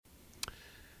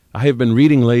I have been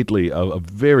reading lately a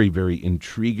very, very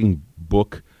intriguing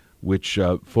book which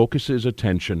focuses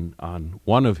attention on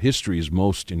one of history's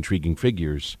most intriguing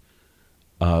figures,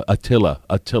 Attila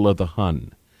the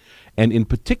Hun. And in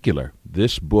particular,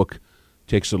 this book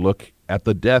takes a look at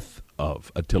the death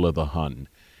of Attila the Hun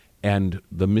and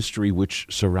the mystery which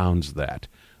surrounds that,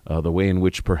 the way in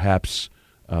which perhaps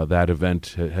that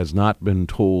event has not been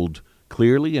told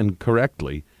clearly and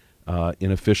correctly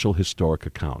in official historic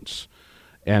accounts.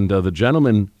 And the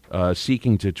gentleman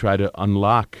seeking to try to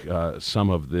unlock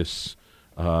some of this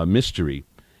mystery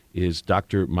is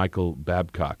Dr. Michael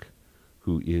Babcock,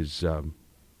 who is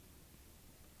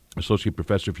Associate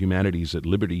Professor of Humanities at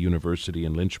Liberty University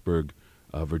in Lynchburg,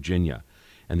 Virginia,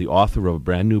 and the author of a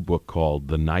brand new book called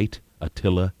The Night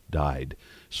Attila Died,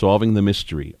 Solving the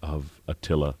Mystery of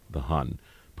Attila the Hun,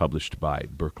 published by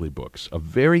Berkeley Books. A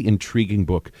very intriguing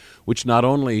book which not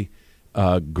only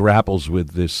grapples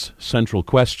with this central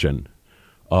question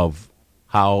of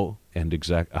how and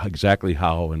exactly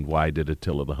how and why did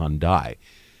Attila the Hun die,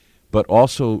 but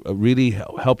also really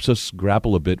helps us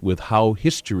grapple a bit with how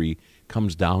history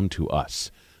comes down to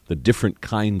us, the different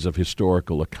kinds of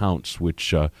historical accounts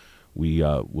which we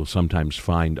will sometimes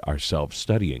find ourselves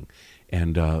studying,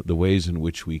 and the ways in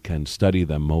which we can study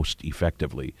them most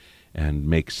effectively and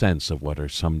make sense of what are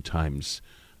sometimes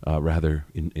rather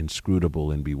inscrutable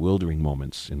and bewildering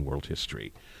moments in world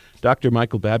history. Dr.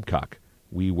 Michael Babcock,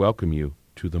 we welcome you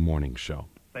to the morning show.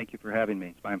 Thank you for having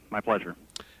me. It's my pleasure.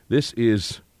 This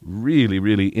is really,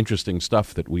 really interesting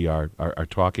stuff that we are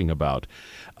talking about.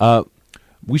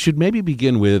 We should maybe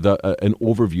begin with an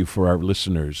overview for our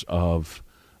listeners of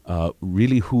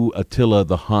really who Attila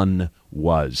the Hun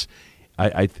was.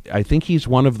 I think he's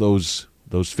one of those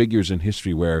figures in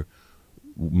history where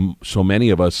so many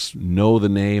of us know the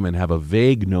name and have a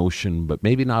vague notion, but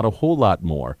maybe not a whole lot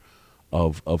more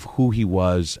of who he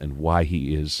was and why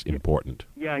he is important.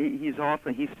 Yeah, he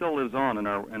still lives on in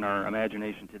our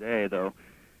imagination today. Though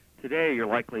today you're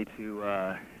likely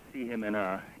to see him in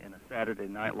a Saturday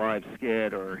Night Live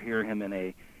skit, or hear him in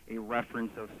a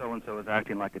reference of so and so is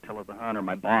acting like Attila the Hun, or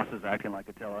my boss is acting like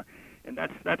Attila, and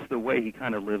that's the way he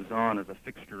kind of lives on as a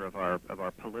fixture of our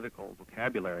political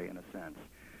vocabulary in a sense.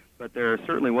 But there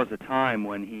certainly was a time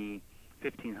when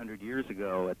 1,500 years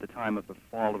ago, at the time of the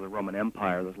fall of the Roman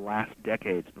Empire, those last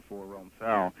decades before Rome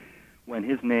fell, when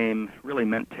his name really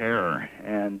meant terror,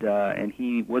 and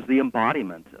he was the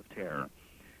embodiment of terror.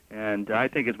 And I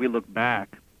think as we look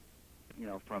back,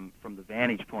 from the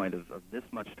vantage point of this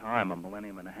much time, a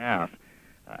millennium and a half,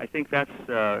 I think that's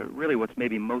really what's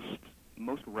maybe most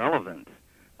relevant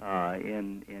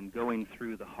in going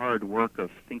through the hard work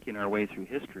of thinking our way through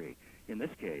history. In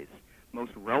this case,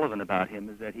 most relevant about him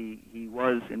is that he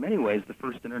was, in many ways, the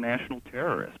first international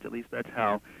terrorist. At least that's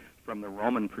how, from the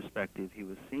Roman perspective, he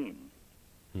was seen.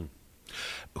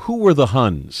 Who were the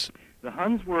Huns? The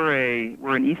Huns were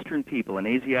an Eastern people, an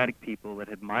Asiatic people that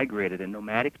had migrated, a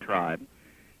nomadic tribe,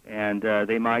 and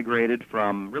they migrated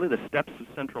from really the steppes of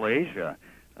Central Asia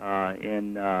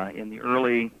in the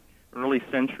early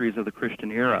centuries of the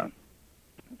Christian era.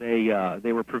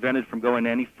 They were prevented from going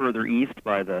any further east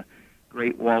by the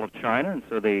Great Wall of China, and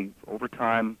so they, over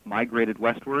time, migrated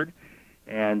westward,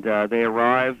 and they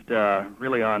arrived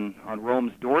really on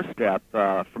Rome's doorstep,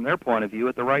 from their point of view,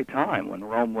 at the right time, when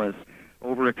Rome was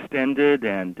overextended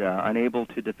and unable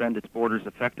to defend its borders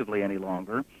effectively any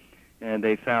longer. And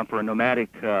they found, for a nomadic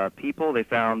people, they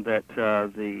found that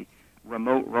the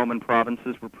remote Roman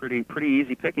provinces were pretty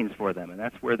easy pickings for them, and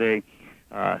that's where they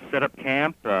set up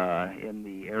camp in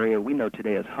the area we know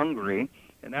today as Hungary,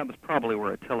 and that was probably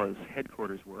where Attila's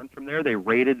headquarters were. And from there, they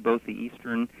raided both the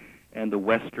eastern and the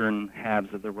western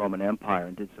halves of the Roman Empire,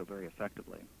 and did so very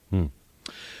effectively.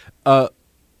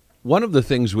 One of the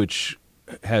things which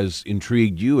has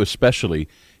intrigued you especially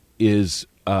is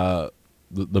the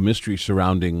mystery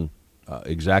surrounding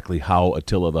exactly how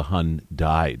Attila the Hun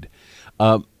died.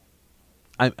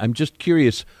 I'm just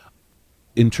curious,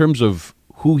 in terms of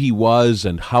who he was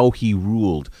and how he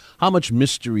ruled, how much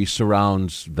mystery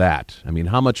surrounds that? I mean,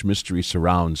 how much mystery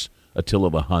surrounds Attila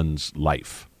the Hun's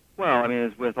life? Well, I mean,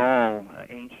 as with all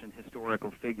ancient historical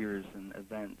figures and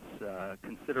events,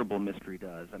 considerable mystery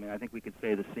does. I mean, I think we could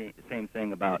say the same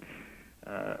thing about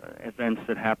events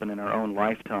that happen in our own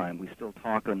lifetime. We still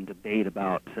talk and debate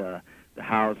about the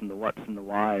hows and the whats and the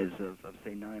whys of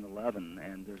say, 9/11,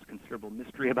 and there's considerable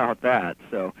mystery about that.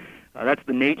 So that's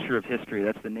the nature of history.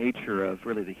 That's the nature of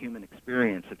really the human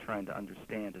experience of trying to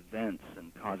understand events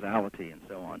and causality and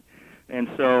so on. And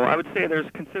so I would say there's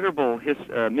considerable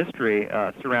mystery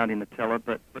surrounding Attila,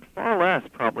 but far less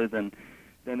probably than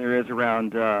than there is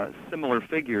around similar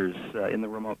figures in the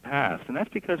remote past. And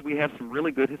that's because we have some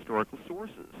really good historical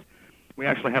sources. We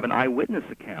actually have an eyewitness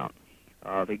account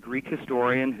of a Greek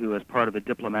historian who, as part of a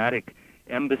diplomatic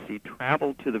embassy,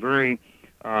 traveled to the very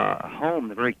home,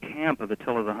 the very camp of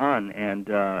Attila the Hun, and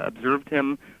observed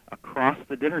him across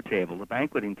the dinner table, the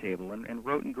banqueting table, and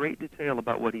wrote in great detail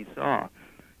about what he saw.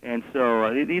 And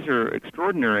so these are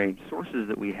extraordinary sources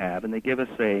that we have, and they give us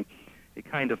a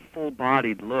kind of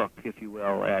full-bodied look, if you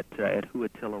will, at who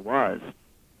Attila was.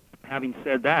 Having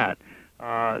said that,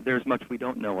 there's much we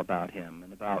don't know about him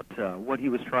and about what he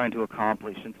was trying to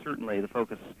accomplish, and certainly the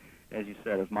focus, as you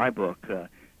said, of my book,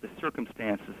 the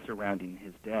circumstances surrounding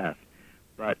his death.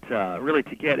 But really,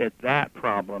 to get at that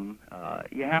problem,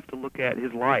 you have to look at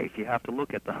his life. You have to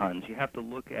look at the Huns. You have to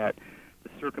look at the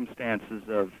circumstances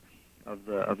of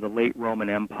the late Roman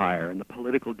Empire and the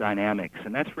political dynamics,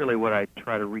 and that's really what I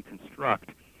try to reconstruct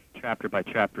chapter by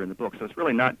chapter in the book. So it's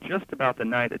really not just about the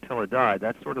night Attila died.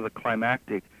 That's sort of the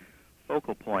climactic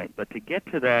focal point. But to get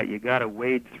to that, you got to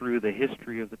wade through the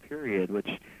history of the period,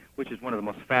 which is one of the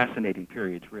most fascinating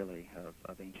periods, really,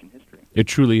 of ancient history. It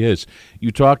truly is.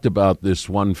 You talked about this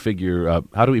one figure.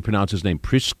 How do we pronounce his name?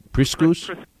 Priscus?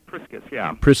 Priscus,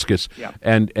 yeah. Priscus. Yeah.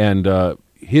 And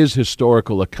his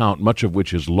historical account, much of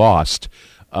which is lost,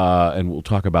 and we'll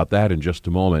talk about that in just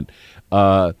a moment.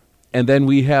 And then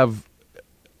we have,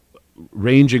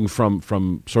 ranging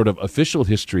from sort of official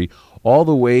history all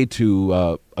the way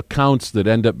to accounts that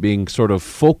end up being sort of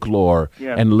folklore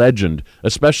and legend,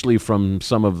 especially from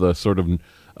some of the sort of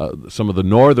some of the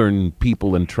northern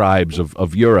people and tribes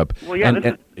of Europe. Well, yeah,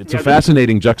 and it's a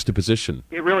fascinating juxtaposition.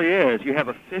 It really is. You have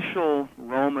official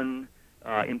Roman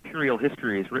imperial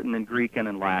histories written in Greek and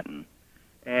in Latin,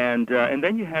 and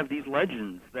then you have these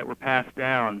legends that were passed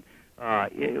down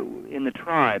in the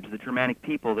tribes, the Germanic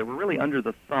people, that were really under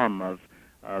the thumb of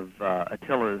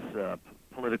Attila's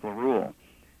political rule,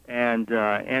 and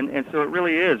so it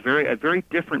really is a very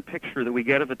different picture that we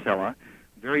get of Attila,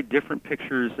 very different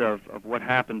pictures of what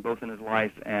happened both in his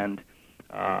life and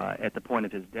at the point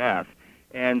of his death.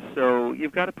 And so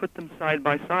you've got to put them side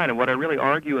by side. And what I really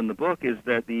argue in the book is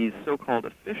that these so-called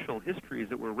official histories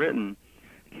that were written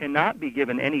cannot be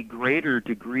given any greater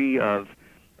degree of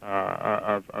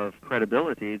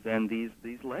credibility than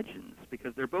these legends,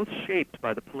 because they're both shaped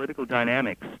by the political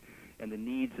dynamics and the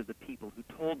needs of the people who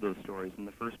told those stories in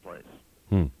the first place.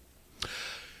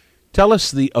 Tell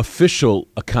us the official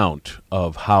account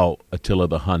of how Attila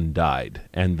the Hun died,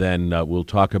 and then we'll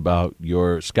talk about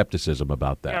your skepticism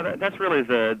about that. Yeah, that's really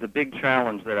the big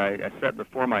challenge that I set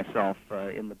before myself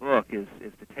in the book, is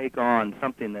to take on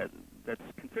something that's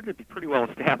considered to be pretty well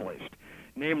established,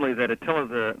 namely that Attila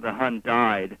the Hun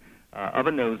died of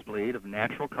a nosebleed of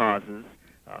natural causes,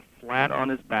 flat on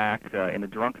his back in a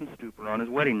drunken stupor on his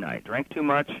wedding night. Drank too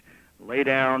much, lay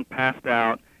down, passed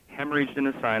out, hemorrhaged in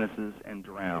his sinuses, and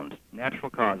drowned. Natural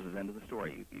causes, end of the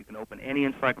story. You can open any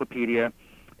encyclopedia,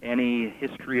 any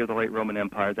history of the late Roman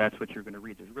Empire, that's what you're going to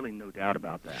read. There's really no doubt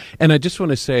about that. And I just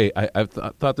want to say, I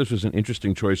thought this was an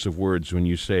interesting choice of words when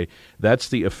you say that's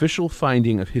the official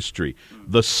finding of history,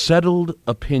 the settled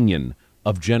opinion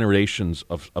of generations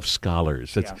of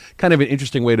scholars. That's kind of an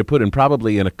interesting way to put it, and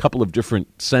probably in a couple of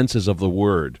different senses of the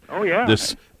word. Oh, yeah.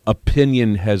 This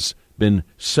opinion has been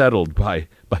settled by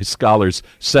scholars,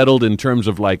 settled in terms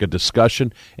of like a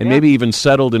discussion, and maybe even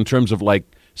settled in terms of like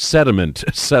sediment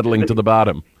settling to the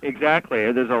bottom.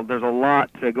 Exactly. There's a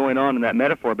lot going on in that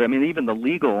metaphor, but I mean, even the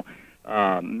legal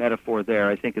metaphor there,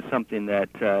 I think, is something that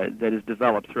is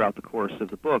developed throughout the course of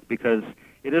the book, because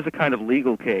it is a kind of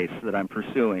legal case that I'm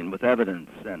pursuing with evidence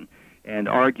and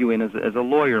arguing as a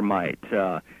lawyer might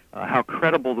how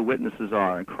credible the witnesses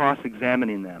are and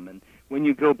cross-examining them. And when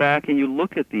you go back and you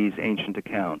look at these ancient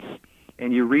accounts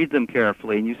and you read them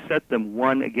carefully and you set them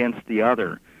one against the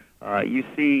other, you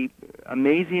see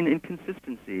amazing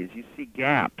inconsistencies, you see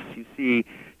gaps, you see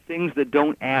things that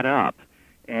don't add up.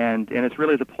 And it's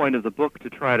really the point of the book to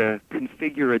try to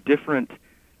configure a different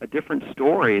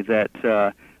story that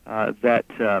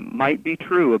might be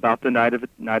true about the night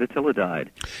Attila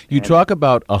died. You talk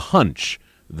about a hunch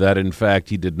that, in fact,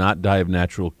 he did not die of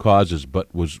natural causes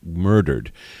but was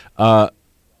murdered.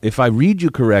 If I read you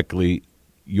correctly,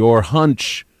 your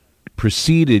hunch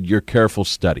preceded your careful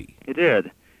study. It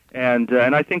did. And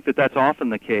I think that's often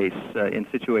the case in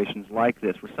situations like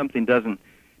this, where something doesn't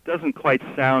quite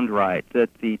sound right, that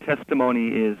the testimony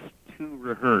is too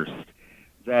rehearsed,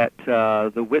 that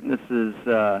the witnesses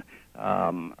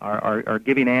are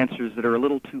giving answers that are a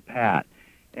little too pat.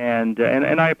 And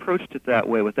I approached it that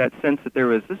way, with that sense that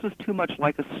this was too much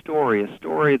like a story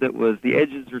that was, the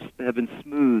edges have been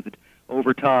smoothed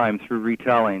over time through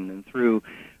retelling and through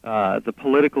the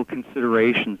political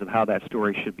considerations of how that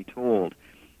story should be told.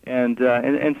 And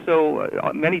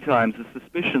so many times a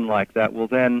suspicion like that will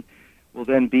then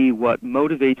be what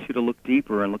motivates you to look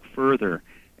deeper and look further,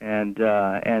 and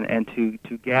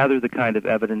to gather the kind of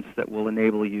evidence that will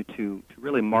enable you to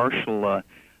really marshal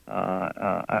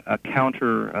a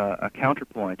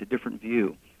counterpoint, a different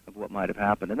view of what might have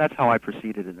happened. And that's how I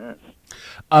proceeded in this.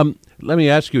 Let me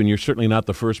ask you, and you're certainly not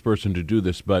the first person to do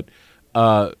this, but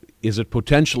is it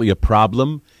potentially a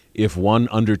problem if one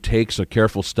undertakes a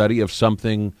careful study of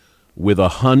something with a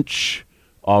hunch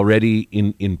already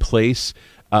in place?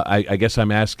 I guess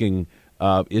I'm asking,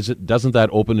 doesn't that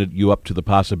open you up to the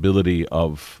possibility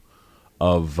of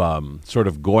sort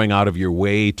of going out of your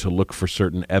way to look for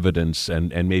certain evidence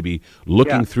and maybe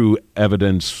looking through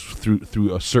evidence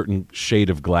through a certain shade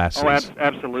of glasses? Oh,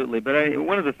 absolutely. But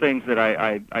one of the things that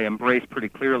I embrace pretty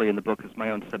clearly in the book is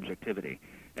my own subjectivity.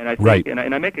 And I think, right.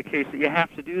 and I make a case that you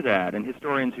have to do that, and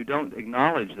historians who don't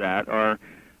acknowledge that are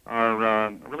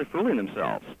really fooling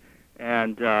themselves.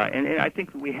 And I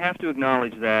think we have to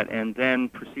acknowledge that and then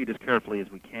proceed as carefully as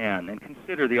we can and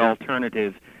consider the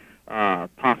alternative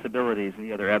possibilities and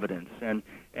the other evidence.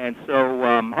 And so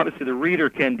obviously the reader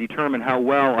can determine how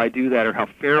well I do that or how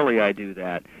fairly I do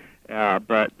that.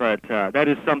 But that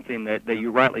is something that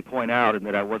you rightly point out and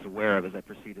that I was aware of as I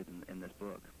proceeded in this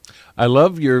book. I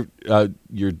love your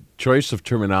choice of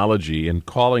terminology in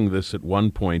calling this at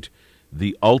one point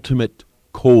the ultimate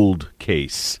cold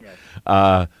case.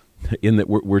 Yes. In that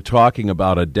we're talking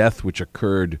about a death which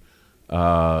occurred,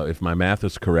 if my math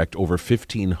is correct, over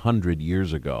 1,500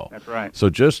 years ago. That's right.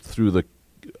 So just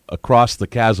across the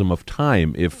chasm of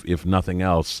time, if nothing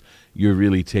else, you're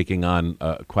really taking on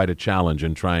quite a challenge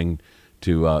in trying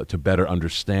to better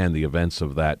understand the events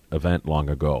of that event long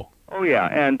ago. Oh yeah,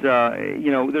 and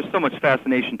there's so much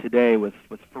fascination today with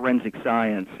forensic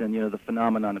science and the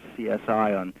phenomenon of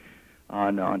CSI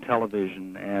on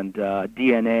television and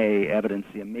DNA evidence,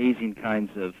 the amazing kinds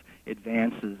of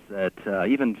advances that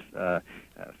even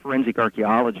forensic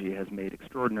archaeology has made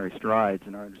extraordinary strides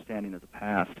in our understanding of the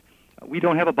past. We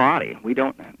don't have a body. We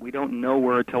don't know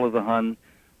where Attila the Hun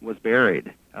was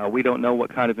buried. We don't know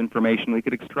what kind of information we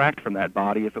could extract from that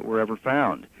body if it were ever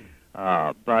found.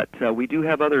 But we do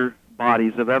have other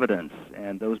bodies of evidence,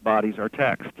 and those bodies are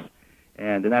texts.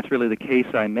 And that's really the case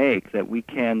I make, that we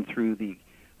can, through the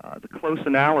close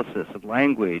analysis of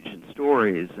language and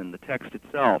stories and the text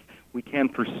itself, we can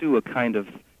pursue a kind of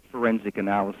forensic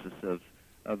analysis of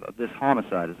this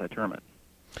homicide, as I term it.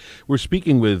 We're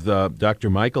speaking with Dr.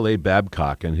 Michael A.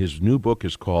 Babcock, and his new book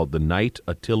is called The Night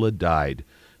Attila Died,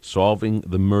 Solving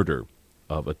the Murder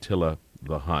of Attila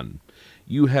the Hun.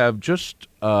 You have just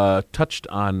touched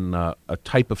on a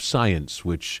type of science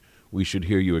which we should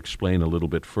hear you explain a little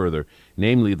bit further,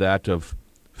 namely that of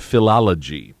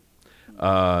philology.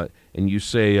 And you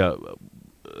say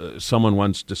someone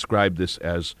once described this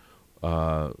as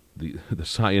the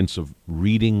science of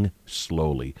reading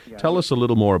slowly. Yeah. Tell us a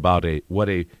little more about what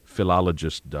a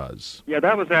philologist does. Yeah,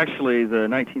 that was actually the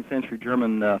 19th century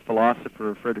German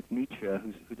philosopher Friedrich Nietzsche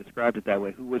who described it that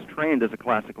way, who was trained as a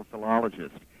classical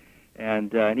philologist.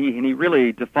 And he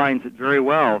really defines it very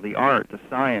well, the art, the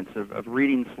science of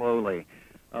reading slowly,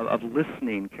 of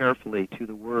listening carefully to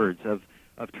the words, of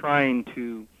trying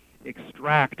to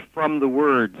extract from the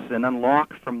words and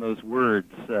unlock from those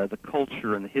words the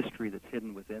culture and the history that's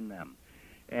hidden within them.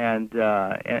 And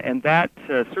that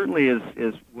certainly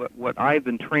is what I've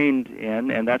been trained in,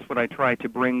 and that's what I try to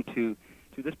bring to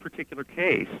this particular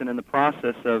case. And in the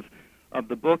process of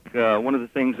the book, one of the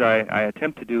things I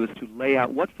attempt to do is to lay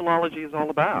out what philology is all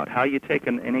about, how you take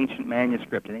an ancient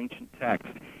manuscript, an ancient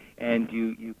text, and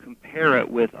you compare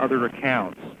it with other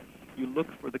accounts. You look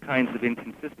for the kinds of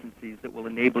inconsistencies that will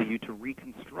enable you to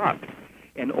reconstruct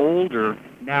an older,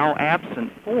 now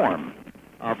absent form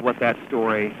of what that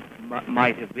story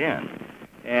might have been.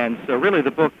 And so really the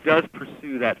book does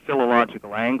pursue that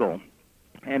philological angle.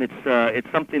 And it's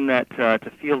something that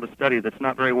to field a study that's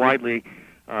not very widely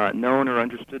known or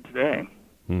understood today.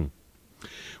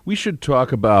 We should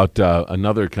talk about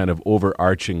another kind of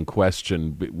overarching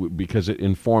question because it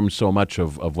informs so much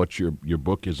of what your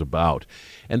book is about.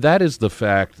 And that is the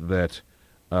fact that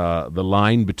the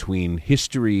line between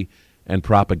history and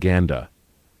propaganda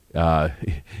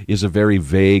is a very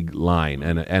vague line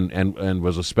and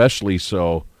was especially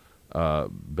so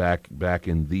back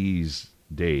in these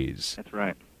days. That's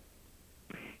right.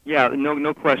 Yeah,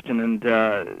 no question, and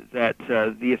that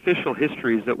the official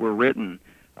histories that were written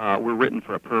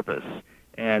for a purpose,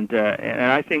 and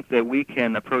I think that we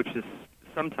can approach this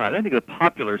sometimes. I think the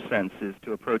popular sense is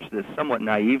to approach this somewhat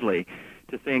naively,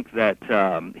 to think that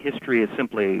history is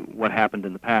simply what happened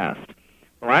in the past.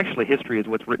 Well, actually, history is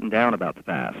what's written down about the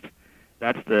past.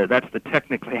 That's the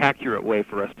technically accurate way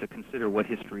for us to consider what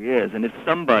history is. And if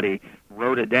somebody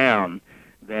wrote it down,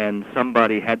 then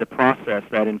somebody had to process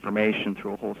that information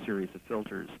through a whole series of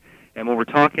filters. And when we're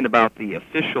talking about the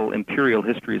official imperial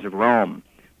histories of Rome,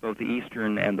 both the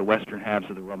eastern and the western halves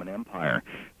of the Roman Empire,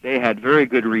 they had very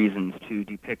good reasons to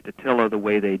depict Attila the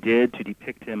way they did, to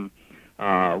depict him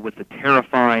with the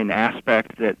terrifying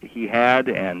aspect that he had,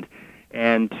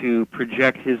 and to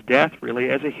project his death really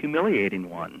as a humiliating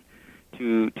one,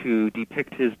 to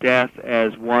depict his death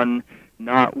as one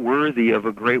not worthy of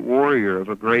a great warrior, of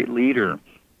a great leader,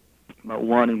 but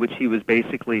one in which he was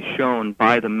basically shown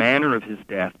by the manner of his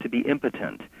death to be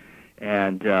impotent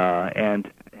and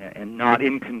not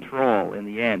in control in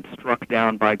the end, struck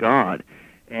down by God.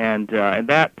 And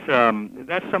that's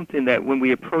something that when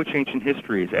we approach ancient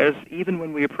histories, as even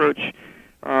when we approach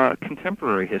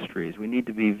contemporary histories, we need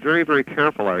to be very, very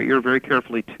careful, our ear very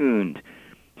carefully tuned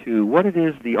to what it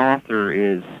is the author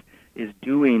is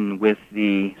doing with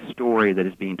the story that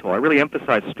is being told. I really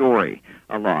emphasize story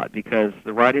a lot because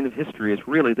the writing of history is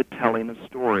really the telling of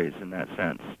stories in that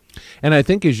sense. And I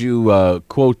think as you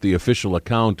quote the official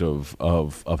account of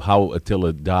how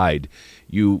Attila died,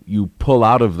 you pull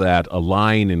out of that a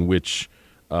line in which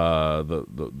the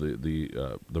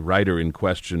writer in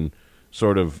question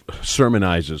sort of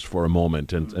sermonizes for a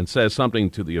moment and says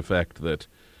something to the effect that,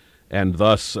 and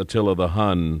thus Attila the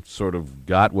Hun sort of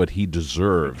got what he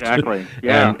deserved. Exactly.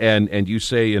 Yeah. and you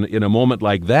say in a moment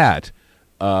like that,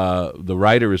 the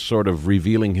writer is sort of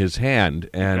revealing his hand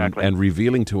and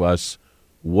revealing to us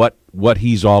what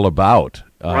he's all about.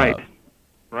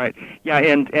 Right. Yeah,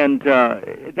 and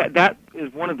that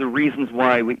is one of the reasons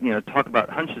why we talk about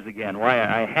hunches again. Why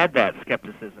I had that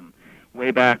skepticism way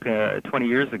back 20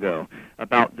 years ago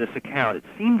about this account. It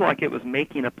seemed like it was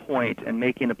making a point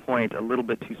a little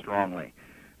bit too strongly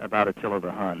about Attila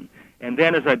the Hun. And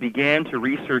then as I began to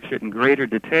research it in greater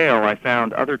detail, I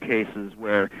found other cases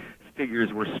where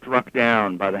figures were struck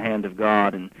down by the hand of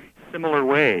God in similar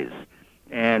ways.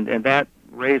 And that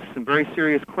raised some very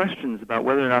serious questions about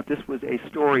whether or not this was a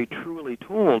story truly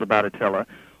told about Attila,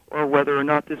 or whether or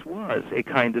not this was a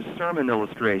kind of sermon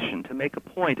illustration to make a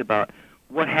point about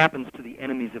what happens to the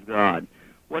enemies of God,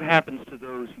 what happens to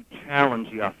those who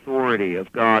challenge the authority of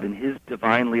God and his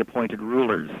divinely appointed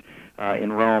rulers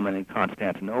in Rome and in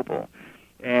Constantinople.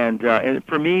 And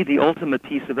for me, the ultimate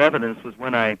piece of evidence was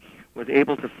when I was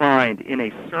able to find in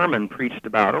a sermon preached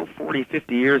about 40,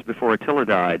 50 years before Attila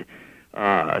died,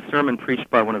 a sermon preached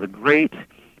by one of the great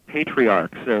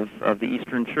patriarchs of the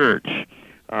Eastern Church,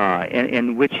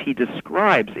 in which he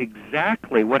describes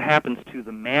exactly what happens to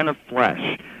the man of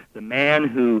flesh, the man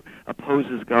who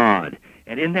opposes God.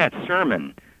 And in that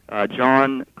sermon,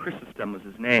 John Chrysostom was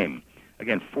his name.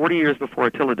 Again, 40 years before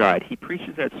Attila died, he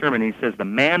preaches that sermon, and he says, the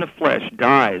man of flesh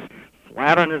dies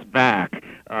flat on his back,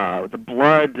 the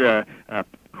blood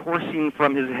coursing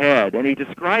from his head, and he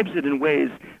describes it in ways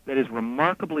that is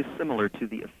remarkably similar to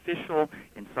the official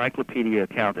encyclopedia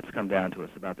account that's come down to us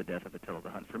about the death of Attila the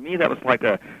Hun. For me, that was like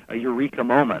a eureka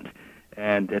moment,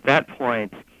 and at that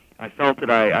point, I felt that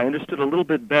I understood a little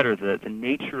bit better the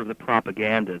nature of the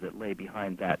propaganda that lay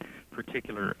behind that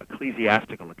particular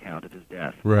ecclesiastical account of his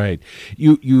death. Right.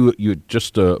 You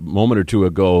just a moment or two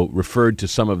ago referred to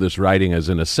some of this writing as,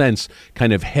 in a sense,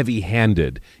 kind of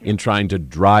heavy-handed in trying to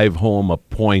drive home a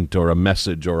point or a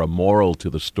message or a moral to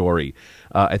the story.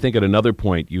 I think at another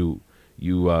point you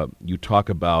talk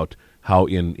about how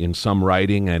in some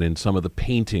writing and in some of the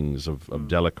paintings of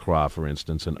Delacroix, for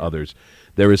instance, and others,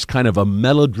 there is kind of a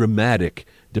melodramatic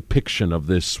depiction of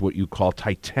this, what you call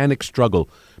titanic struggle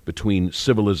between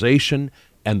civilization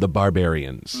and the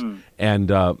barbarians.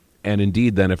 And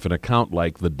indeed, then, if an account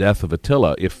like the death of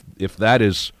Attila, if that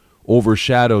is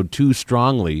overshadowed too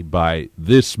strongly by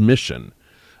this mission,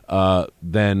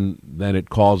 then it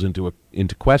calls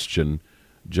into question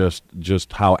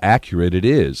just how accurate it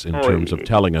is in terms of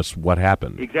telling us what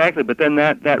happened. Exactly, but then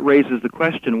that raises the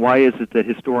question, why is it that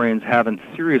historians haven't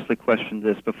seriously questioned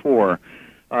this before?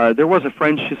 There was a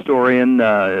French historian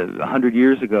 100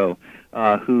 years ago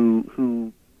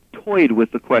who toyed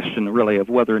with the question, really, of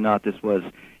whether or not this was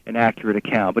an accurate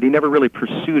account, but he never really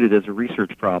pursued it as a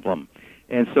research problem.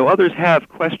 And so others have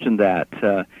questioned that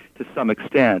to some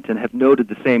extent and have noted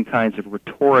the same kinds of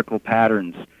rhetorical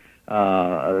patterns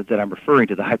that I'm referring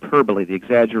to, the hyperbole, the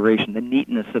exaggeration, the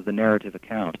neatness of the narrative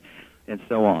account, and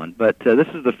so on. But this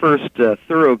is the first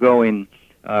thoroughgoing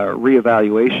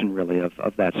reevaluation, really,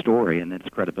 of that story and its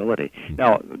credibility.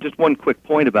 Now, just one quick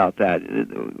point about that.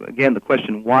 Again, the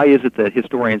question, why is it that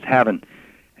historians haven't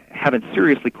haven't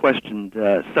seriously questioned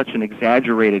such an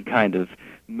exaggerated kind of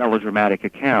melodramatic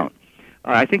account.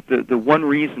 I think the one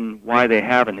reason why they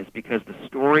haven't is because the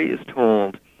story is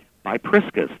told by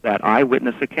Priscus, that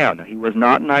eyewitness account. Now, he was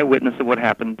not an eyewitness of what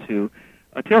happened to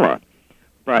Attila,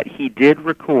 but he did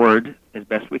record, as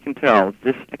best we can tell,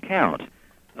 this account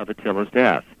of Attila's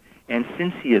death. And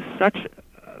since he is such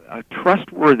a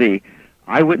trustworthy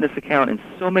eyewitness account in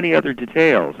so many other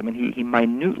details, I mean, he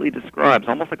minutely describes,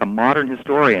 almost like a modern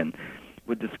historian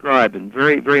would describe in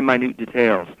very, very minute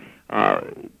details.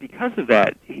 Because of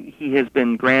that, he has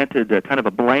been granted a kind of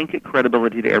a blanket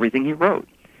credibility to everything he wrote,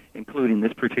 including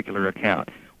this particular account.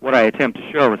 What I attempt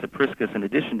to show is that Priscus, in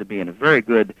addition to being a very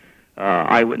good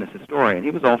eyewitness historian,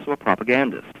 he was also a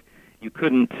propagandist. You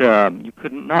couldn't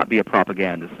not be a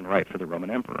propagandist and write for the Roman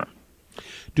emperor.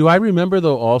 Do I remember,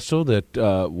 though, also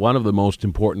that one of the most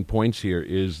important points here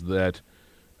is that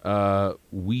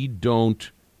we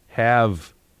don't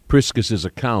have Priscus's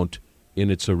account in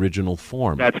its original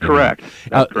form? That's correct.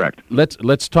 That's correct.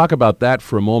 Let's talk about that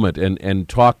for a moment and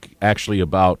talk actually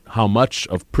about how much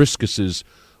of Priscus's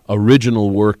original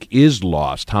work is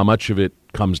lost, how much of it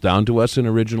comes down to us in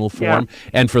original form,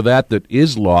 and for that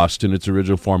is lost in its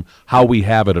original form, how we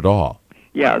have it at all.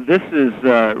 Yeah, this is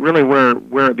really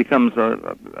where it becomes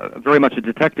a very much a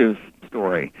detective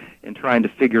story in trying to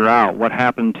figure out what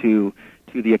happened to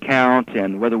the account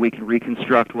and whether we can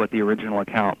reconstruct what the original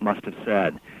account must have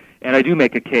said. And I do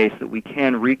make a case that we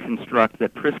can reconstruct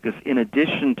that Priscus, in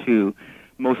addition to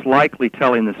most likely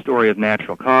telling the story of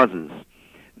natural causes,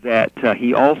 that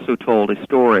he also told a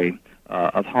story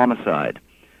of homicide.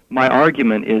 My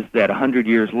argument is that 100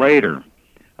 years later,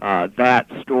 that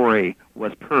story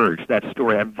was purged. That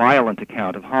violent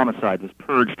account of homicide was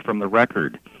purged from the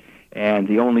record, and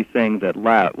the only thing that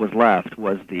was left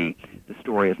was the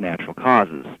story of natural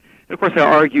causes. And of course, I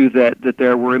argue that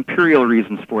there were imperial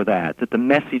reasons for that the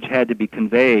message had to be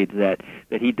conveyed that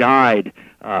he died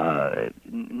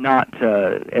not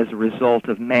as a result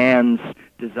of man's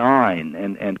design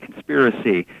and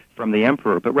conspiracy from the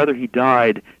emperor, but rather he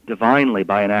died divinely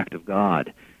by an act of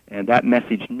God. And that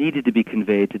message needed to be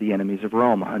conveyed to the enemies of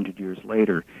Rome 100 years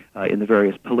later in the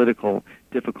various political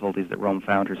difficulties that Rome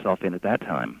found herself in at that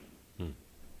time.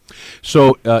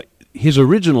 So his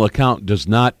original account does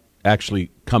not actually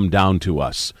come down to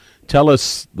us. Tell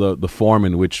us the form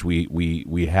in which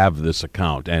we have this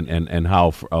account and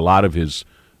how a lot of his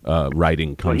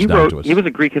writing comes down to us. He was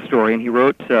a Greek historian. He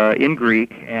wrote in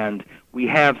Greek, and we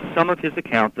have some of his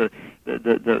account. The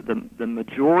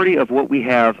majority of what we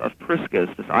have of Priscus,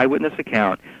 this eyewitness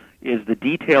account, is the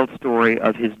detailed story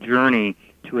of his journey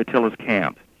to Attila's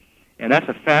camp. And that's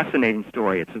a fascinating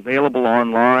story. It's available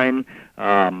online.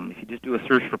 If you just do a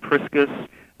search for Priscus,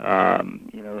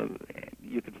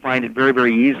 you can find it very,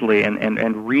 very easily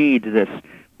and read this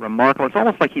remarkable. It's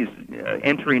almost like he's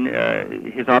entering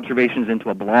his observations into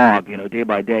a blog, day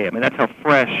by day. I mean, that's how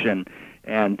fresh and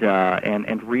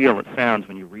real it sounds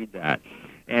when you read that.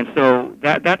 And so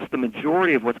that's the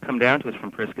majority of what's come down to us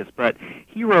from Priscus. But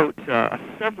he wrote a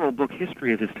several book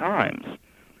history of his times,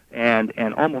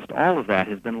 and almost all of that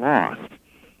has been lost.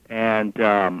 And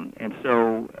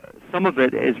so some of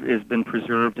it has been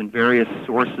preserved in various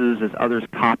sources as others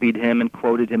copied him and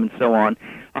quoted him and so on.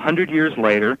 100 years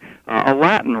later, a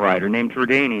Latin writer named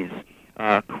Jordanes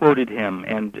quoted him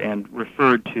and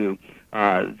referred to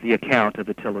the account of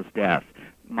Attila's death.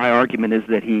 My argument is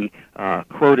that he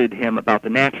quoted him about the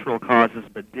natural causes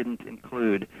but didn't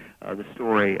include the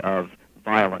story of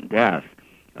violent death.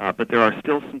 But there are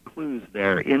still some clues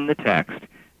there in the text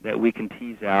that we can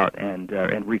tease out and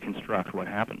reconstruct what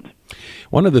happened.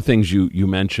 One of the things you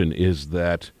mention is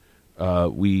that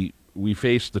we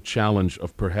face the challenge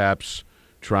of perhaps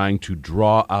trying to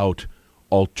draw out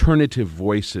alternative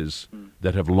voices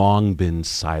that have long been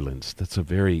silenced. That's a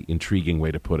very intriguing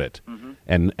way to put it,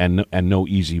 and no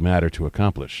easy matter to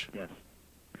accomplish. Yes.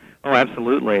 Oh,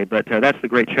 absolutely. But that's the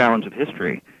great challenge of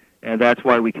history, and that's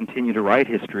why we continue to write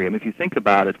history. I mean, if you think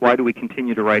about it, why do we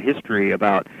continue to write history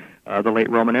about the late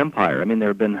Roman Empire? I mean, there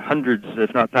have been hundreds,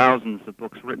 if not thousands, of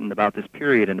books written about this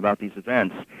period and about these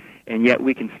events, and yet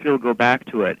we can still go back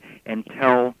to it and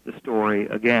tell the story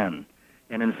again,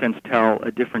 and in a sense tell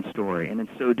a different story, and in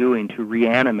so doing to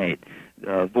reanimate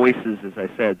voices, as I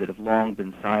said, that have long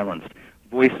been silenced,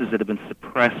 voices that have been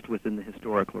suppressed within the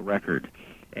historical record,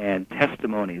 and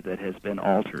testimony that has been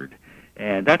altered.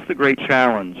 And that's the great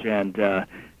challenge, and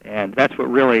that's what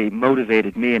really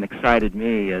motivated me and excited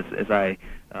me as I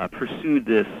pursued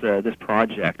this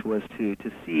project, was to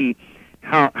see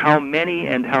how many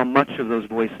and how much of those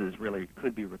voices really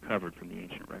could be recovered from the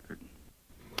ancient record.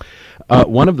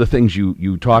 One of the things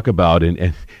you talk about,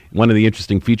 and one of the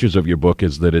interesting features of your book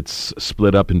is that it's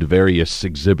split up into various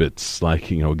exhibits,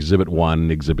 like Exhibit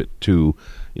 1, Exhibit 2,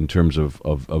 in terms of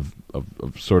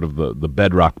sort of the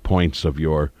bedrock points of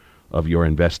your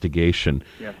investigation.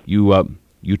 Yes.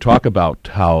 You talk about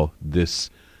how this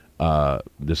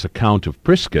account of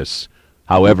Priscus,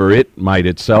 however it might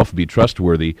itself be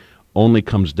trustworthy, only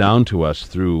comes down to us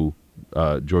through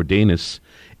Jordanus,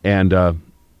 and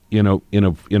in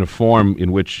a form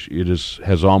in which it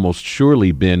has almost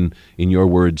surely been, in your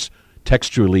words,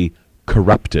 textually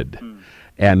corrupted.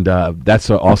 And that's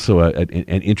also an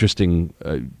interesting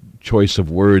choice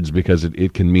of words, because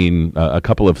it can mean a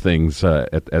couple of things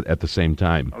at the same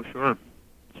time. Oh,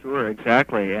 sure,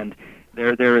 exactly. And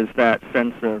there is that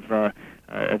sense of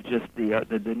just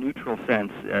the neutral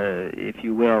sense, if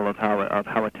you will, of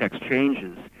how a text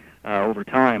changes over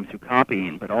time through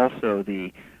copying, but also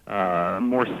the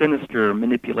more sinister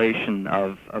manipulation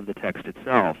of the text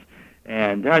itself.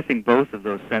 And I think both of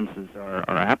those senses are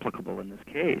applicable in this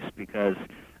case, because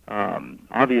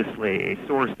obviously a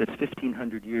source that's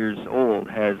 1,500 years old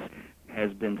has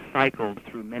been cycled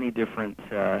through many different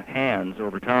hands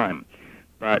over time.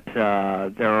 But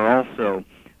there are also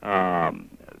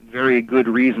very good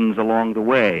reasons along the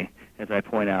way, as I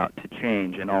point out, to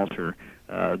change and alter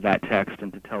that text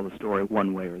and to tell the story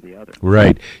one way or the other.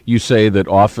 Right. You say that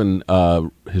often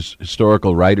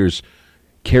historical writers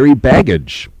carry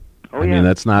baggage. Oh, I mean,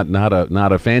 that's not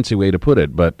a fancy way to put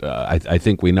it, but I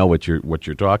think we know what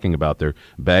you're talking about there.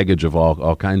 Baggage of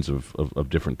all kinds of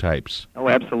different types. Oh,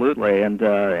 absolutely, and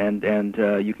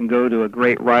you can go to a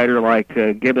great writer like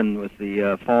Gibbon with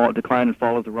the decline and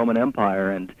fall of the Roman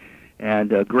Empire,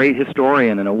 and a great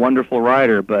historian and a wonderful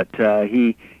writer, but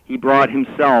he brought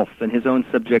himself and his own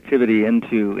subjectivity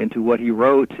into what he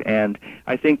wrote, and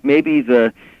I think maybe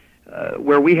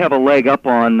where we have a leg up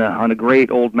on a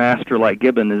great old master like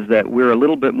Gibbon is that we're a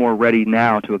little bit more ready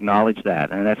now to acknowledge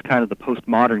that, and that's kind of the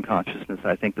postmodern consciousness,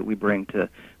 I think, that we bring to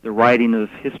the writing of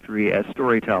history as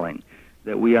storytelling,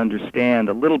 that we understand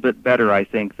a little bit better, I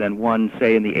think, than one,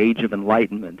 say, in the Age of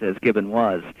Enlightenment, as Gibbon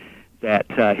was, that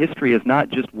history is not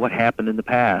just what happened in the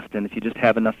past, and if you just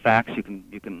have enough facts, you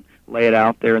can lay it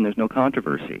out there and there's no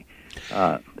controversy.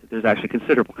 There's actually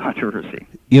considerable controversy.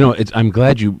 I'm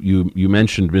glad you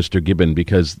mentioned Mr. Gibbon,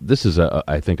 because this is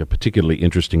I think a particularly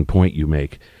interesting point you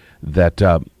make,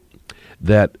 that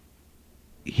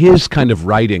his kind of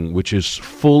writing, which is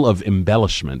full of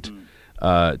embellishment,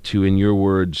 to, in your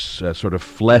words, sort of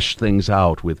flesh things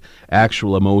out with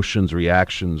actual emotions,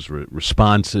 reactions,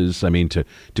 responses. I mean, to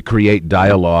create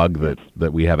dialogue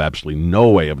that we have absolutely no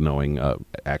way of knowing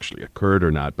actually occurred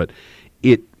or not. But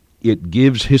it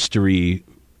gives history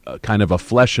kind of a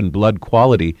flesh and blood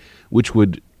quality, which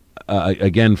would,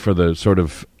 again, for the sort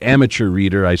of amateur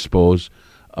reader, I suppose,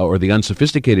 or the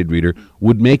unsophisticated reader,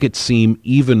 would make it seem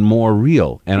even more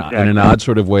real, and exactly. in an odd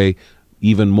sort of way,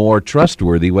 even more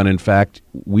trustworthy, when in fact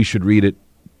we should read it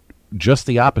just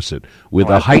the opposite, with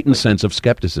a heightened sense of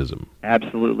skepticism.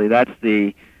 Absolutely. That's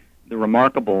the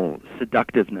remarkable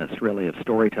seductiveness, really, of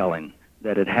storytelling,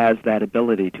 that it has that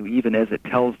ability to, even as it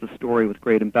tells the story with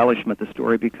great embellishment, the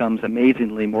story becomes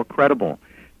amazingly more credible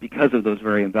because of those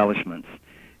very embellishments.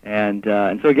 And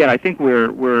so again, I think I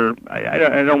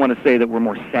don't want to say that we're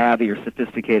more savvy or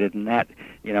sophisticated in that,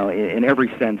 in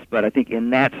every sense, but I think in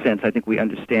that sense, I think we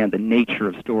understand the nature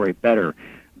of story better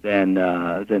than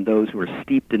those who are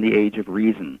steeped in the age of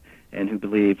reason and who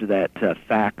believed that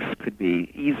facts could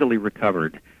be easily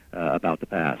recovered about the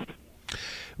past.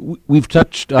 We've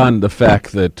touched on the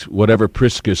fact that whatever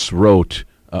Priscus wrote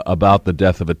about the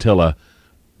death of Attila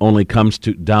only comes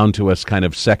down to us kind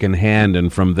of secondhand,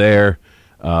 and from there,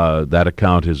 that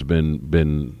account has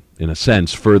been in a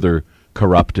sense further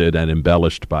corrupted and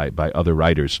embellished by other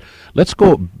writers. Let's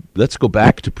go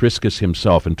back to Priscus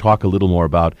himself and talk a little more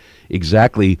about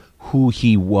exactly who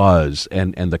he was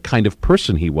and the kind of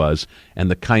person he was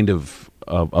and the kind of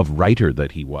writer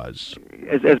that he was.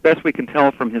 As best we can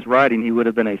tell from his writing, he would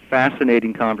have been a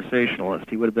fascinating conversationalist.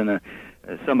 He would have been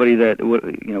somebody that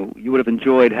you would have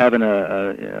enjoyed having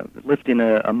lifting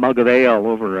a mug of ale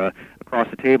over across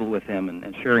the table with him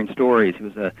and sharing stories. He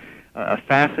was a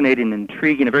fascinating,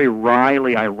 intriguing, a very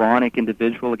wryly ironic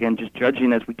individual. Again, just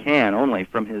judging as we can only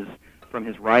from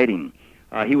his writing.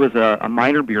 He was a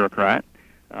minor bureaucrat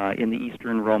in the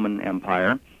Eastern Roman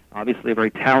Empire. Obviously, a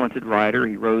very talented writer.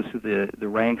 He rose through the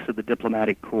ranks of the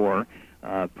diplomatic corps,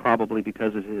 probably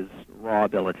because of his raw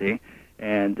ability,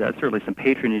 and certainly some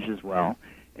patronage as well.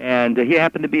 And he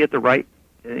happened to be at the right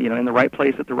in the right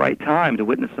place at the right time to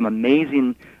witness some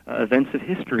amazing events of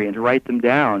history and to write them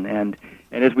down. And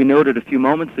as we noted a few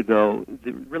moments ago,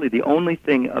 really the only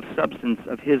thing of substance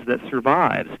of his that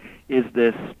survives is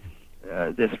this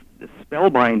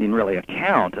spellbinding, really,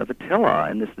 account of Attila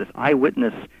and this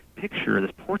eyewitness picture,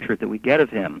 this portrait that we get of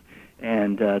him,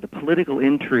 and the political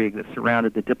intrigue that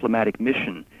surrounded the diplomatic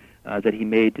mission that he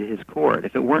made to his court.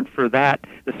 If it weren't for that,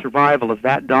 the survival of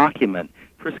that document,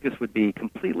 Priscus would be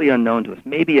completely unknown to us.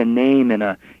 Maybe a name in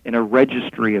a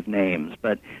registry of names,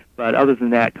 but other than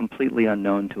that, completely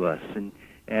unknown to us.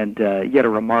 And yet a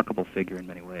remarkable figure in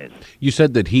many ways. You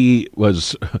said that he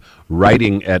was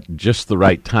writing at just the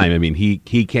right time. I mean,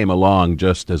 he came along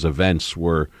just as events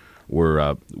were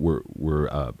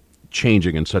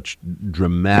changing in such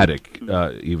dramatic,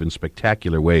 even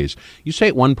spectacular ways. You say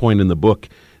at one point in the book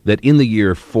that in the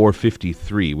year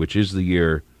 453, which is the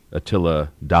year Attila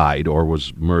died or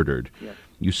was murdered, yes,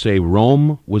 you say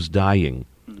Rome was dying,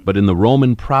 but in the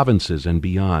Roman provinces and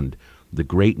beyond, the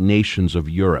great nations of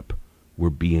Europe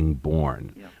were being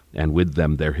born, and with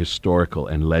them their historical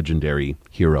and legendary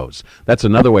heroes. That's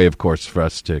another way, of course, for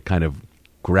us to kind of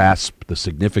grasp the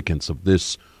significance of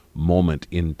this moment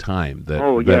in time,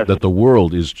 that the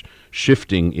world is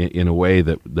shifting in a way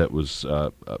that was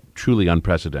truly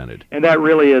unprecedented. And that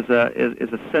really is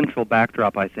a central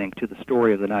backdrop, I think, to the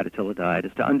story of the night Attila died,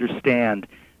 is to understand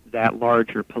that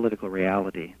larger political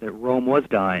reality, that Rome was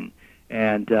dying,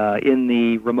 and in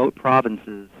the remote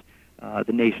provinces,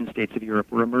 the nation-states of Europe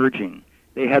were emerging.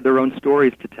 They had their own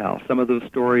stories to tell. Some of those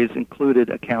stories included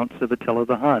accounts of Attila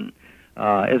the Hun,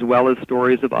 as well as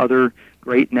stories of other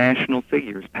great national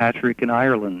figures, Patrick in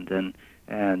Ireland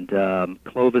and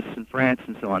Clovis in France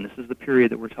and so on. This is the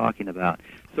period that we're talking about.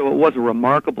 So it was a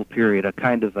remarkable period, a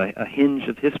kind of a hinge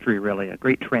of history, really, a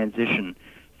great transition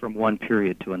from one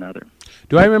period to another.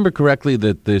 Do I remember correctly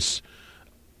that this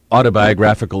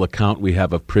autobiographical account we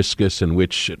have of Priscus, in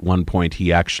which at one point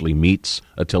he actually meets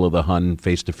Attila the Hun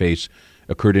face-to-face,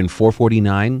 occurred in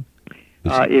 449?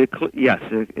 It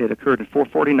occurred in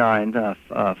 449,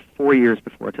 4 years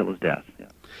before Attila's death. Yeah.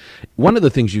 One of the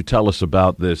things you tell us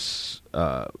about this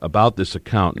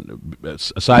account,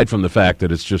 aside from the fact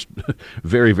that it's just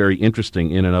very, very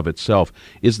interesting in and of itself,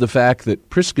 is the fact that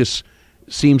Priscus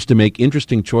seems to make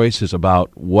interesting choices about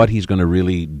what he's going to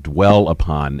really dwell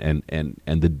upon and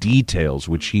the details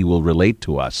which he will relate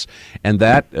to us. And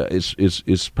that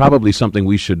is probably something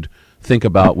we should think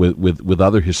about with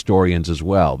other historians as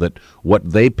well, that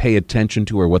what they pay attention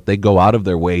to or what they go out of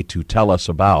their way to tell us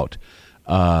about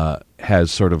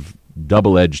has sort of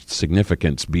double-edged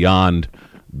significance beyond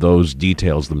those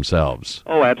details themselves.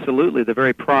 Oh, absolutely. The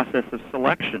very process of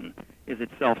selection is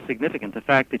itself significant. The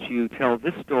fact that you tell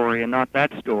this story and not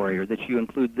that story, or that you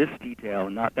include this detail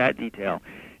and not that detail,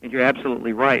 and you're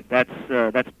absolutely right. That's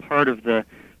part of the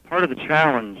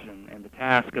challenge and the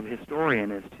task of a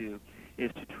historian is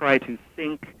to try to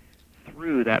think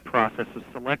through that process of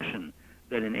selection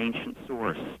that an ancient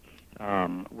source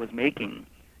was making.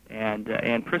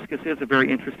 And Priscus is a very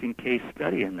interesting case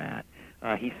study in that.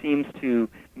 He seems to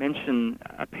mention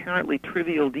apparently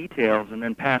trivial details and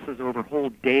then passes over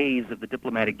whole days of the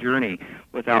diplomatic journey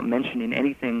without mentioning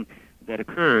anything that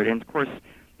occurred. And, of course,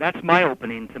 that's my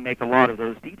opening to make a lot of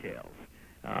those details.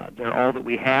 They're all that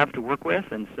we have to work with,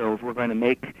 and so if we're going to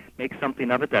make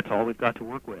something of it, that's all we've got to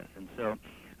work with. And so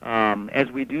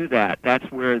as we do that, that's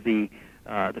where the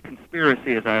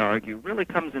conspiracy, as I argue, really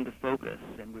comes into focus,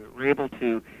 and we're able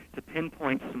to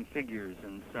pinpoint some figures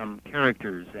and some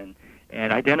characters and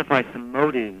identify some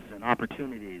motives and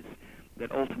opportunities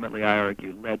that ultimately, I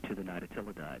argue, led to the night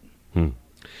Attila died.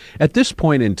 At this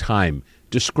point in time,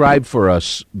 describe for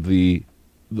us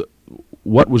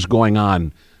what was going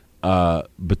on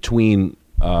between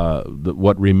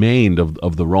what remained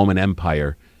of the Roman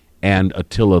Empire and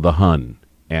Attila the Hun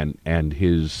and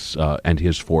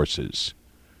his forces.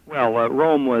 Well,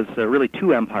 Rome was really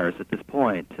two empires at this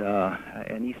point.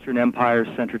 An Eastern Empire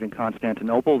centered in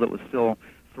Constantinople that was still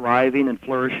thriving and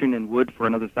flourishing and would for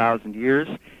another 1,000 years,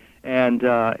 and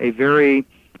a very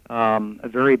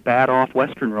bad-off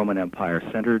Western Roman Empire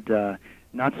centered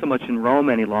not so much in Rome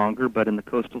any longer, but in the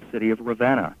coastal city of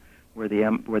Ravenna, where the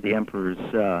emperors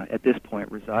at this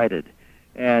point resided.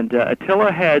 And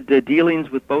Attila had dealings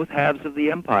with both halves of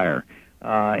the empire.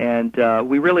 And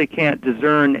we really can't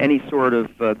discern any sort of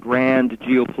grand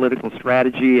geopolitical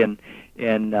strategy in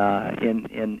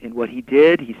what he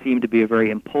did. He seemed to be a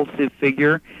very impulsive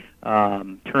figure,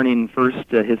 turning first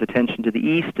his attention to the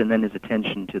east and then his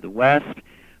attention to the west.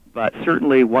 But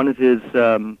certainly one of his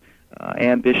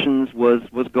ambitions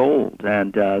was gold,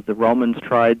 and the Romans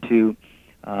tried to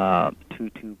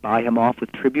to buy him off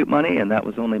with tribute money, and that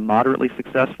was only moderately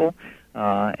successful.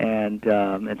 And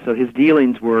so his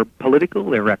dealings were political,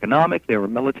 they were economic, they were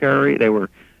military, they were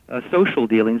social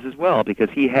dealings as well, because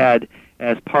he had,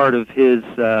 as part of his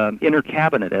inner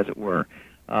cabinet, as it were,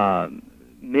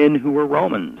 men who were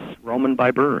Roman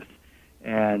by birth.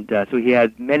 And so he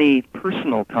had many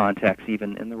personal contacts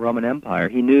even in the Roman Empire.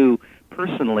 He knew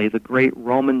personally the great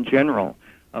Roman general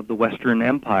of the Western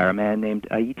Empire, a man named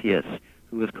Aetius,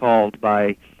 who was called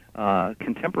by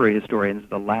contemporary historians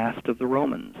the last of the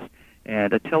Romans.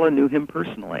 And Attila knew him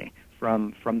personally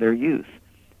from their youth.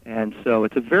 And so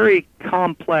it's a very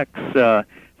complex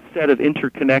set of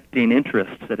interconnecting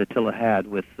interests that Attila had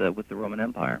with the Roman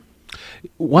Empire.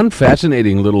 One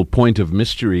fascinating little point of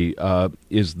mystery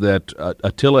is that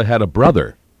Attila had a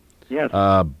brother. Yes.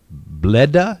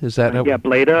 Bleda, is that? Yeah,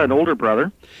 Bleda, an older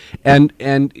brother. And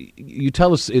you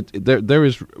tell us there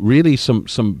is really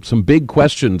some big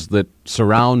questions that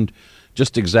surround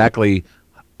just exactly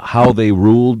how they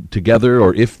ruled together,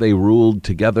 or if they ruled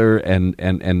together,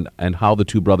 and how the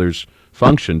two brothers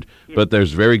functioned. Yeah. But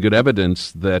there's very good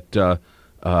evidence that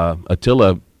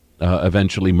Attila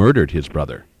eventually murdered his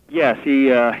brother. Yes,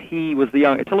 he was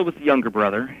Attila was the younger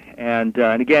brother, and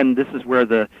again, this is where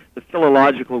the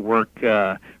philological work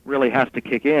really has to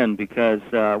kick in, because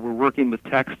we're working with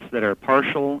texts that are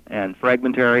partial and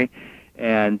fragmentary,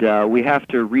 and we have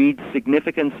to read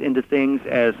significance into things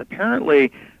as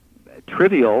apparently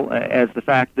trivial as the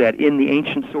fact that in the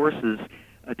ancient sources,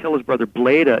 Attila's brother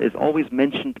Bleda is always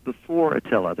mentioned before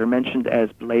Attila. They're mentioned as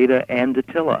Bleda and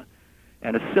Attila.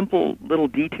 And a simple little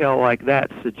detail like that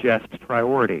suggests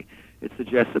priority. It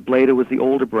suggests that Bleda was the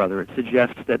older brother. It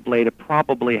suggests that Bleda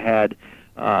probably had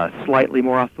slightly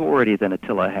more authority than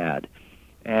Attila had.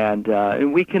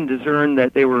 And we can discern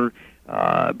that they were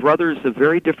brothers of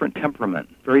very different temperament,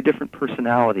 very different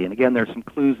personality. And again, there's some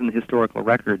clues in the historical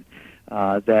record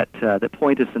that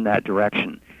point us in that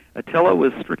direction. Attila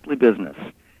was strictly business,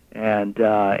 and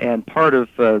part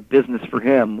of business for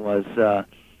him was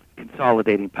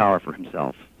consolidating power for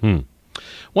himself.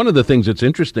 One of the things that's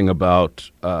interesting about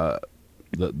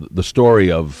the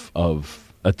story of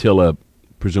Attila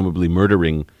presumably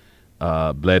murdering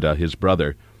Bleda, his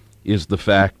brother, is the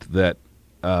fact that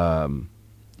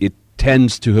it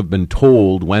tends to have been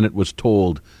told, when it was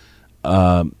told,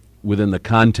 within the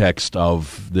context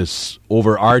of this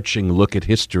overarching look at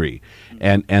history,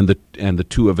 and the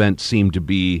two events seem to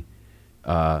be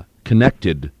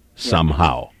connected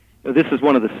somehow. This is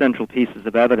one of the central pieces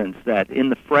of evidence that in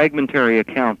the fragmentary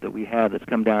account that we have that's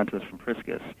come down to us from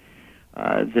Priscus,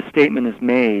 the statement is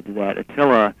made that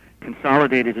Attila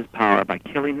consolidated his power by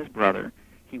killing his brother.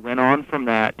 He went on from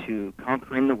that to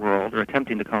conquering the world, or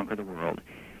attempting to conquer the world,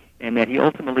 and that he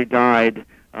ultimately died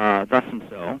thus and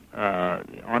so,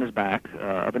 on his back,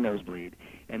 of a nosebleed.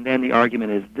 And then the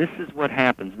argument is, this is what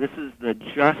happens. This is the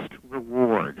just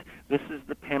reward. This is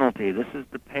the penalty. This is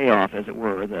the payoff, as it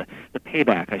were, the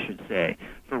payback, I should say,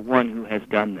 for one who has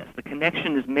done this. The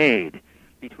connection is made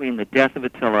between the death of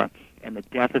Attila and the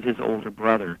death of his older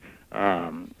brother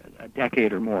a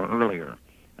decade or more earlier.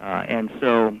 And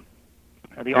so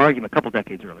the argument, a couple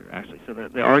decades earlier, actually. So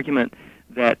the argument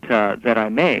that I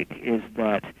make is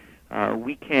that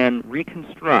we can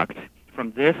reconstruct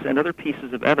from this and other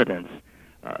pieces of evidence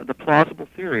the plausible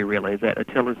theory, really, that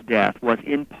Attila's death was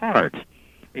in part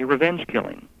a revenge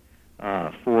killing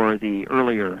for the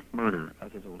earlier murder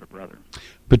of his older brother.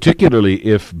 Particularly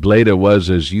if Bleda was,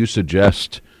 as you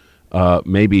suggest,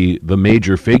 maybe the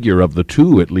major figure of the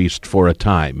two, at least for a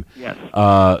time. Yes.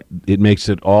 It makes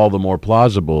it all the more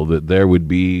plausible that there would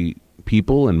be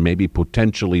people, and maybe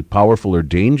potentially powerful or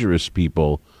dangerous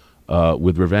people,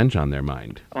 with revenge on their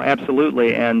mind. Oh,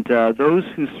 absolutely. And those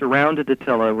who surrounded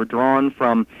Attila were drawn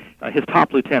from, his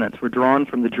top lieutenants were drawn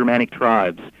from the Germanic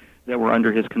tribes that were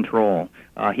under his control.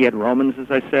 He had Romans, as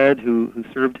I said, who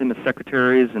served him as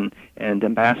secretaries and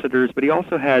ambassadors, but he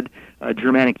also had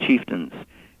Germanic chieftains.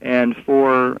 And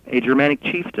for a Germanic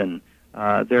chieftain,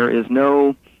 there is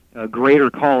no greater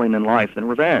calling in life than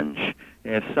revenge.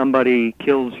 If somebody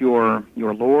kills your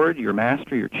lord, your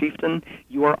master, your chieftain,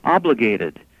 you are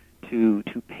obligated to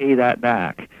pay that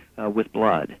back with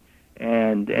blood.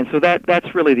 And so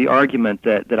that's really the argument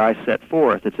that I set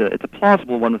forth. It's a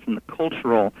plausible one within the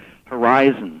cultural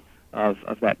horizon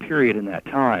of that period in that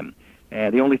time.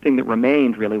 The only thing that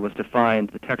remained really was to find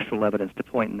the textual evidence to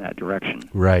point in that direction.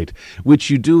 Right, which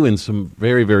you do in some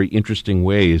very, very interesting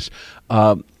ways.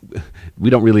 We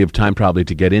don't really have time probably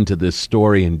to get into this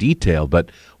story in detail,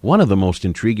 but one of the most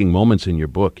intriguing moments in your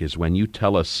book is when you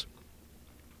tell us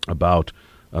about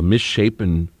a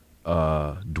misshapen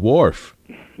dwarf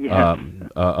Yes.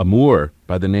 a Moor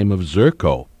by the name of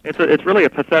Zirko. It's really a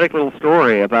pathetic little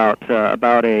story about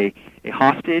a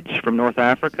hostage from North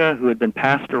Africa who had been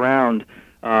passed around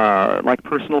like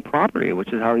personal property,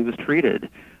 which is how he was treated,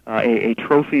 a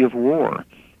trophy of war.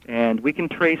 And we can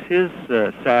trace his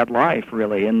sad life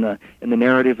really in the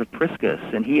narrative of Priscus,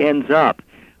 and he ends up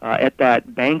at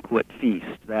that banquet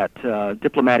feast, that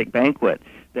diplomatic banquet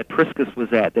that Priscus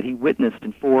was at, that he witnessed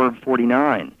in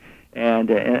 449.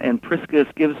 And Priscus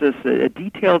gives us a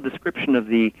detailed description of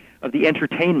the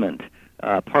entertainment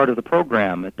part of the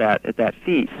program at that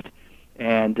feast.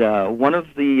 And one of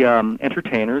the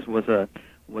entertainers was a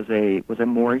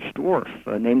Moorish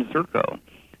dwarf named Zirko,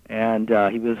 and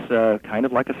he was kind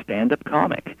of like a stand-up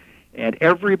comic. And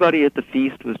everybody at the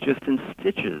feast was just in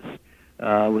stitches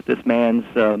with this man's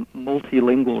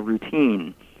multilingual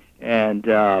routine. And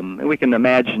we can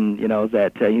imagine,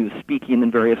 that he was speaking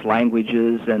in various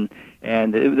languages, and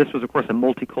this was, of course, a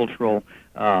multicultural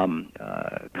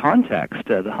context.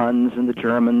 The Huns and the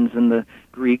Germans and the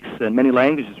Greeks and many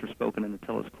languages were spoken in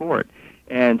Attila's court.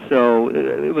 And so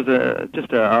it was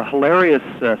just a hilarious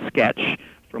sketch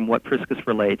from what Priscus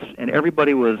relates, and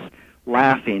everybody was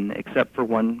laughing except for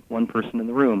one person in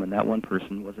the room, and that one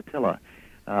person was Attila.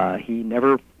 He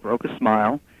never broke a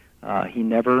smile. He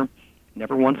never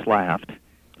once laughed,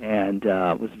 and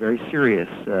was very serious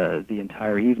the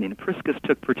entire evening. And Priscus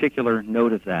took particular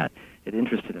note of that. It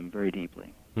interested him very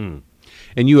deeply. And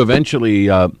you eventually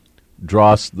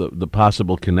draw the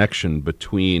possible connection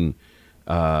between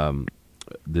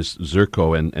this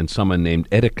Zirko and someone named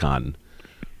Edecon,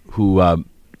 who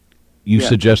you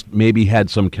suggest maybe had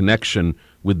some connection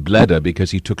with Bleda because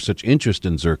he took such interest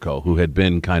in Zirko, who had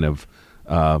been kind of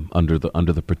under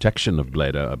the protection of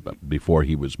Bleda before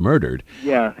he was murdered.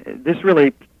 Yeah, this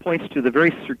really points to the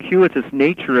very circuitous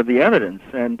nature of the evidence,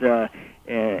 and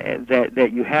that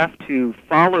you have to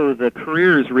follow the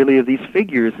careers really of these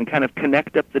figures and kind of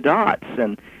connect up the dots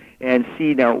and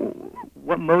see now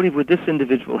what motive would this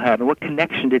individual have and what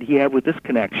connection did he have with this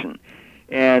connection.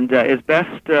 And as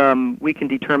best we can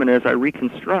determine as I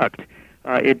reconstruct,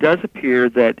 it does appear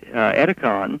that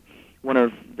Edecon, one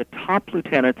of the top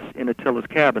lieutenants in Attila's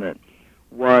cabinet,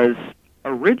 was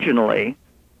originally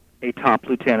a top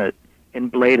lieutenant in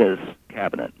Bleda's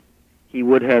cabinet. He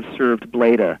would have served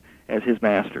Bleda as his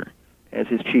master, as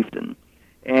his chieftain.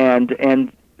 And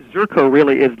Zirko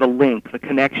really is the link, the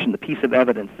connection, the piece of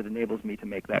evidence that enables me to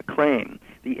make that claim.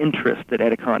 The interest that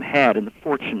Edecon had in the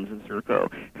fortunes of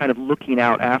Zirko, kind of looking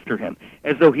out after him,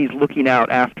 as though he's looking out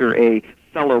after a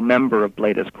fellow member of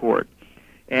Bleda's court.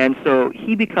 And so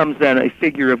he becomes then a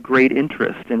figure of great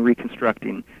interest in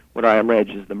reconstructing what I allege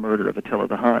is the murder of Attila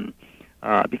the Hun,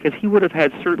 because he would have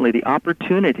had certainly the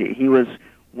opportunity. He was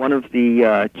one of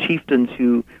the chieftains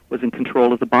who was in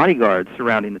control of the bodyguards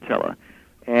surrounding Attila,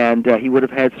 and he would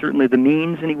have had certainly the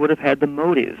means, and he would have had the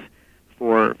motive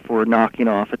for knocking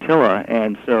off Attila.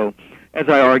 And so, as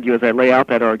I argue, as I lay out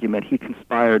that argument, he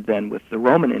conspired then with the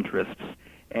Roman interests.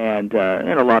 And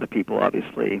a lot of people,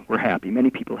 obviously, were happy. Many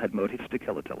people had motives to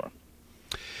kill Attila.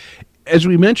 As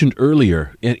we mentioned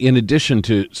earlier, in addition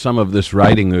to some of this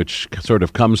writing which sort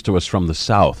of comes to us from the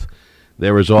South,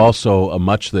 there is also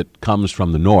much that comes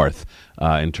from the North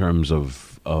in terms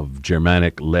of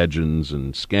Germanic legends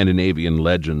and Scandinavian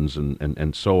legends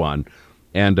and so on,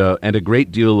 and a great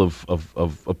deal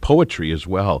of poetry as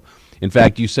well. In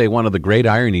fact, you say one of the great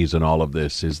ironies in all of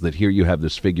this is that here you have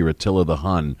this figure, Attila the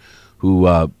Hun, who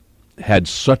had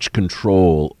such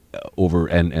control over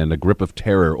and a grip of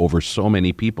terror over so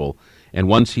many people. And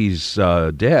once he's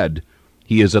dead,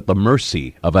 he is at the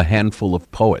mercy of a handful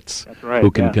of poets. That's right, who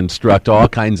can construct all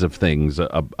kinds of things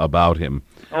about him.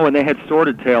 Oh, and they had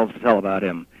sordid tales to tell about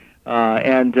him.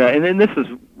 And then this is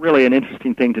really an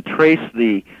interesting thing to trace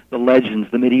the legends,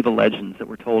 the medieval legends that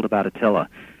were told about Attila.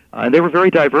 And they were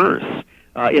very diverse.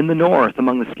 In the north,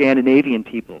 among the Scandinavian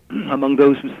people, among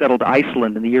those who settled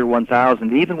Iceland in the year 1000,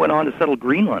 they even went on to settle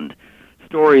Greenland.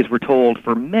 Stories were told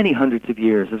for many hundreds of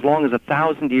years, as long as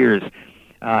 1,000 years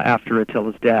after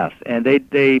Attila's death, and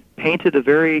they painted a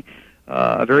very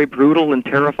brutal and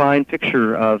terrifying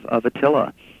picture of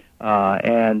Attila.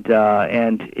 And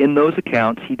in those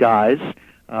accounts, he dies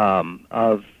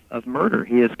of murder.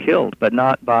 He is killed, but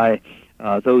not by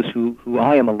those who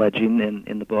I am alleging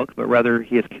in the book, but rather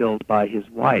he is killed by his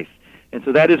wife. And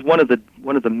so that is one of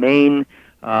the main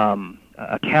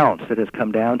accounts that has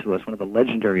come down to us, one of the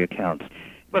legendary accounts.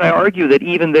 But I argue that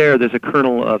even there's a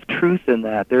kernel of truth in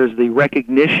that. There's the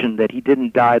recognition that he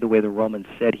didn't die the way the Romans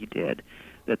said he did,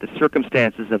 that the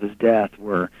circumstances of his death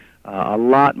were a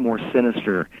lot more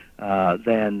sinister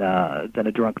than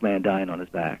a drunk man dying on his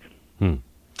back.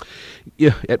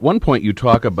 Yeah, at one point you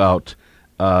talk about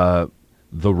the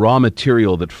raw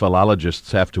material that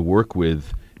philologists have to work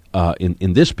with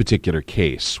in this particular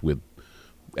case, with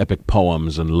epic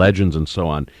poems and legends and so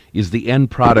on, is the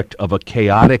end product of a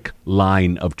chaotic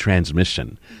line of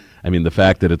transmission. I mean, the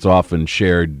fact that it's often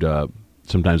shared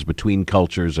sometimes between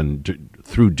cultures and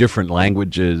through different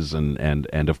languages,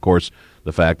 and of course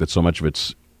the fact that so much of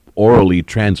it's orally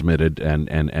transmitted and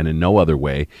in no other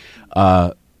way.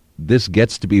 This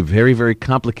gets to be very, very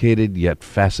complicated yet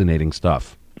fascinating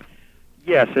stuff.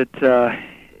 Yes,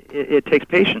 it takes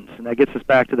patience, and that gets us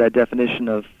back to that definition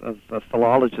of a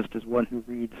philologist as one who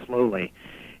reads slowly.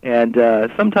 And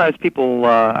sometimes people,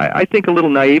 I think a little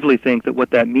naively think that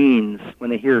what that means when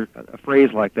they hear a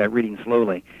phrase like that, reading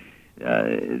slowly,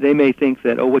 they may think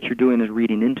that, what you're doing is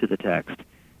reading into the text.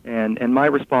 And my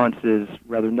response is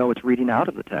rather, no, it's reading out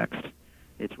of the text.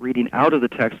 It's reading out of the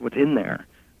text what's in there,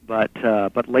 but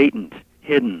latent,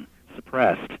 hidden,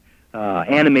 suppressed,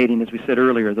 animating, as we said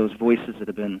earlier, those voices that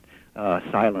have been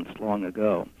silenced long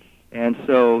ago. And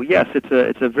so, yes,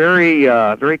 it's a very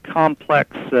very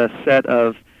complex set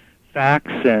of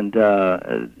facts and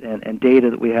data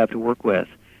that we have to work with.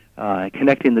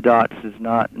 Connecting the dots is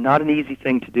not an easy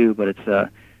thing to do, but it's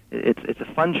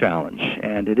a fun challenge,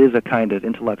 and it is a kind of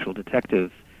intellectual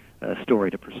detective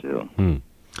story to pursue.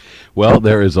 Well,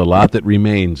 there is a lot that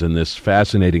remains in this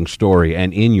fascinating story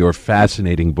and in your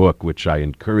fascinating book, which I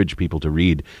encourage people to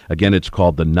read. Again, it's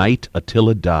called The Night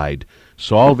Attila Died,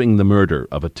 Solving the Murder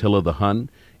of Attila the Hun.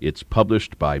 It's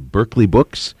published by Berkeley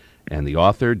Books, and the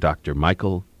author, Dr.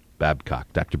 Michael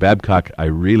Babcock. Dr. Babcock, I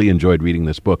really enjoyed reading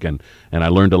this book, and I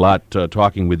learned a lot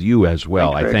talking with you as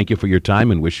well. Thanks, I thank you for your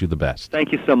time and wish you the best.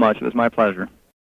 Thank you so much. It was my pleasure.